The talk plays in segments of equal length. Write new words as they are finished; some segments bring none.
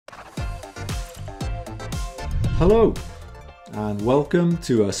Hello, and welcome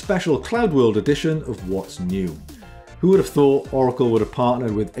to a special CloudWorld edition of What's New. Who would have thought Oracle would have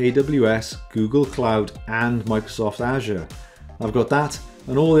partnered with AWS, Google Cloud, and Microsoft Azure? I've got that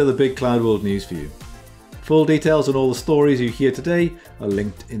and all the other big CloudWorld news for you. Full details on all the stories you hear today are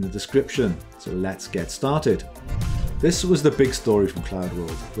linked in the description, so let's get started. This was the big story from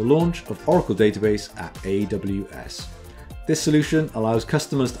CloudWorld, the launch of Oracle Database at AWS. This solution allows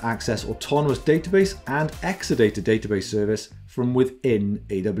customers to access autonomous database and Exadata database service from within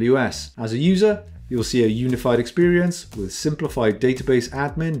AWS. As a user, you'll see a unified experience with simplified database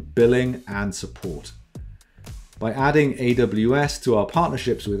admin, billing, and support. By adding AWS to our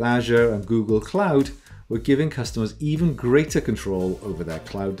partnerships with Azure and Google Cloud, we're giving customers even greater control over their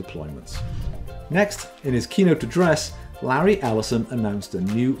cloud deployments. Next, in his keynote address, Larry Ellison announced a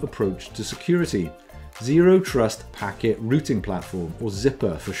new approach to security. Zero Trust Packet Routing Platform, or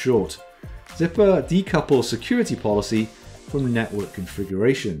ZIPR for short. ZIPR decouples security policy from network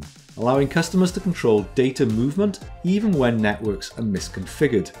configuration, allowing customers to control data movement even when networks are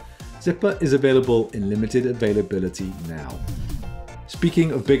misconfigured. ZIPR is available in limited availability now.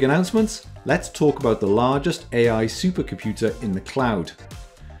 Speaking of big announcements, let's talk about the largest AI supercomputer in the cloud.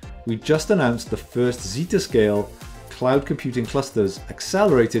 We just announced the first Zetascale cloud computing clusters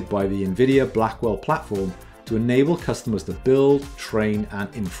accelerated by the NVIDIA Blackwell platform to enable customers to build, train,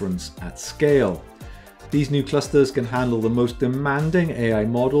 and inference at scale. These new clusters can handle the most demanding AI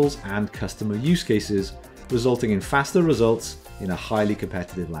models and customer use cases, resulting in faster results in a highly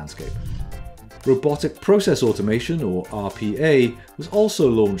competitive landscape. Robotic Process Automation, or RPA, was also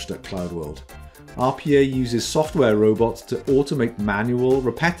launched at CloudWorld. RPA uses software robots to automate manual,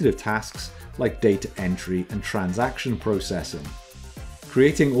 repetitive tasks like data entry and transaction processing.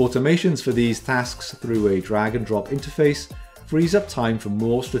 Creating automations for these tasks through a drag-and-drop interface frees up time for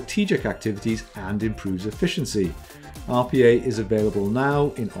more strategic activities and improves efficiency. RPA is available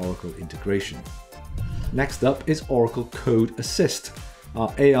now in Oracle integration. Next up is Oracle Code Assist,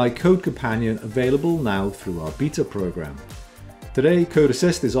 our AI code companion available now through our beta program. Today, Code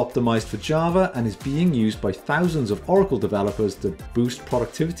Assist is optimized for Java and is being used by thousands of Oracle developers to boost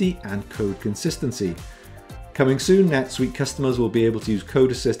productivity and code consistency. Coming soon, NetSuite customers will be able to use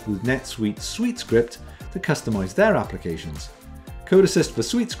Code Assist with NetSuite SuiteScript to customize their applications. Code Assist for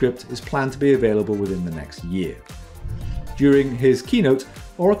SuiteScript is planned to be available within the next year. During his keynote,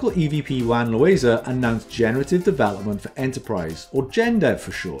 Oracle EVP Juan Loaiza announced Generative Development for Enterprise, or GenDev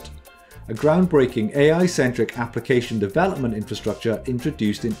for short, a groundbreaking AI-centric application development infrastructure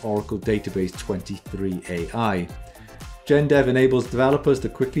introduced in Oracle Database 23 AI. GenDev enables developers to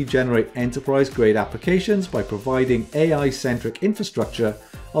quickly generate enterprise-grade applications by providing AI-centric infrastructure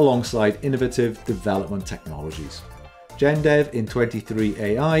alongside innovative development technologies. GenDev in 23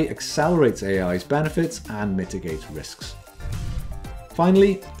 AI accelerates AI's benefits and mitigates risks.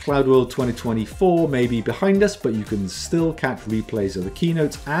 Finally, CloudWorld 2024 may be behind us, but you can still catch replays of the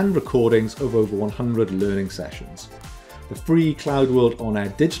keynotes and recordings of over 100 learning sessions. The free CloudWorld On Air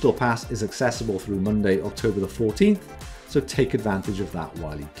digital pass is accessible through Monday, October the 14th, so take advantage of that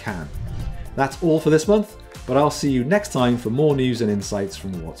while you can. That's all for this month, but I'll see you next time for more news and insights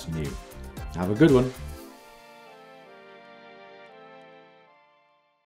from What's New. Have a good one.